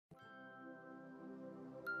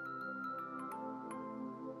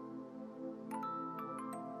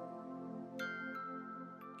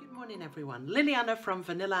Morning everyone, Liliana from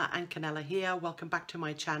Vanilla and Canela here. Welcome back to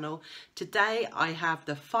my channel. Today I have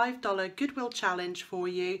the $5 Goodwill challenge for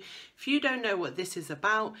you. If you don't know what this is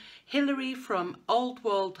about, Hilary from Old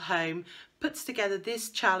World Home puts together this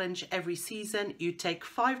challenge every season. You take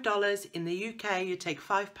 $5 in the UK, you take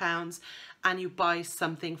 £5 and you buy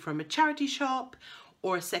something from a charity shop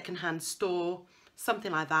or a secondhand store,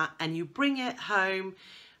 something like that, and you bring it home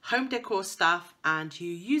decor stuff, and you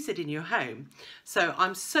use it in your home. So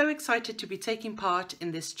I'm so excited to be taking part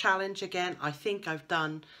in this challenge again. I think I've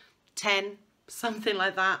done 10, something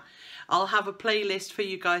like that. I'll have a playlist for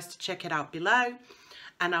you guys to check it out below.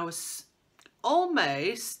 And I was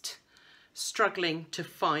almost struggling to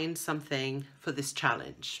find something for this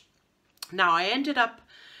challenge. Now I ended up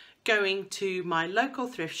going to my local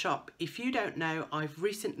thrift shop. If you don't know, I've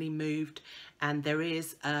recently moved and there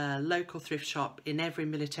is a local thrift shop in every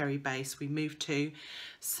military base we moved to.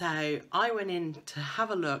 So I went in to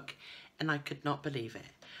have a look and I could not believe it.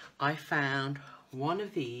 I found one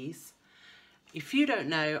of these. If you don't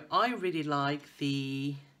know, I really like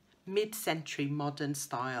the mid-century modern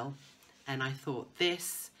style, and I thought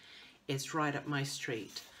this is right up my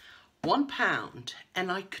street. £1,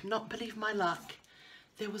 and I could not believe my luck.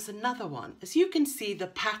 There was another one. As you can see, the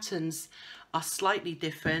patterns are slightly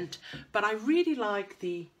different, but I really like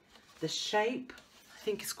the shape. I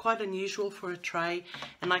think it's quite unusual for a tray,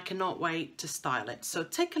 and I cannot wait to style it. So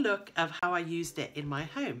take a look at how I used it in my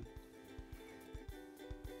home.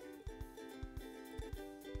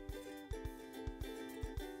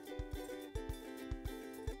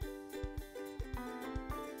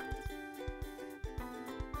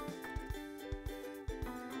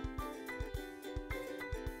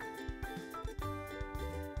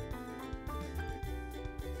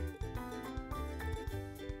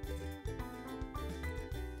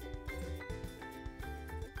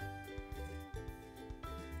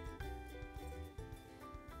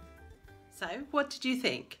 So what did you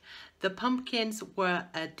think? The pumpkins were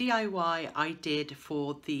a DIY I did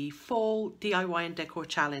for the fall DIY and decor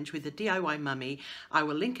challenge with the DIY mummy. I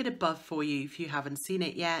will link it above for you if you haven't seen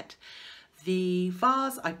it yet. The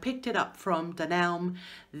vase, I picked it up from Dunelm.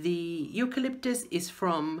 The eucalyptus is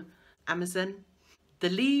from Amazon. The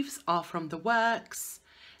leaves are from The Works.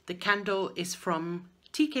 The candle is from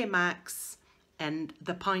TK Maxx. And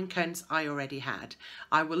the pine cones I already had.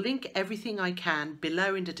 I will link everything I can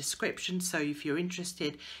below in the description, so if you're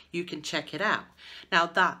interested, you can check it out. Now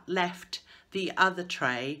that left the other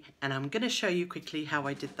tray, and I'm going to show you quickly how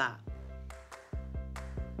I did that.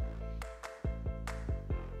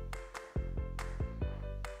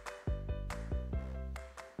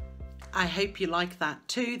 I hope you like that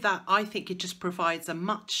too. That I think it just provides a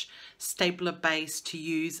much stabler base to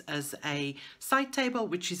use as a side table,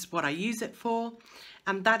 which is what I use it for.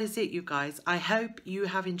 And that is it, you guys. I hope you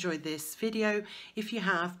have enjoyed this video. If you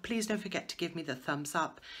have, please don't forget to give me the thumbs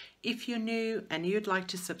up. If you're new and you'd like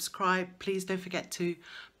to subscribe, please don't forget to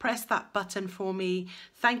press that button for me.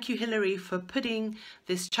 Thank you, Hilary, for putting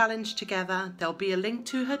this challenge together. There'll be a link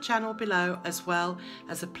to her channel below, as well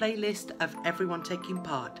as a playlist of everyone taking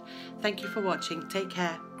part. Thank you for watching. Take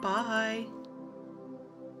care. Bye.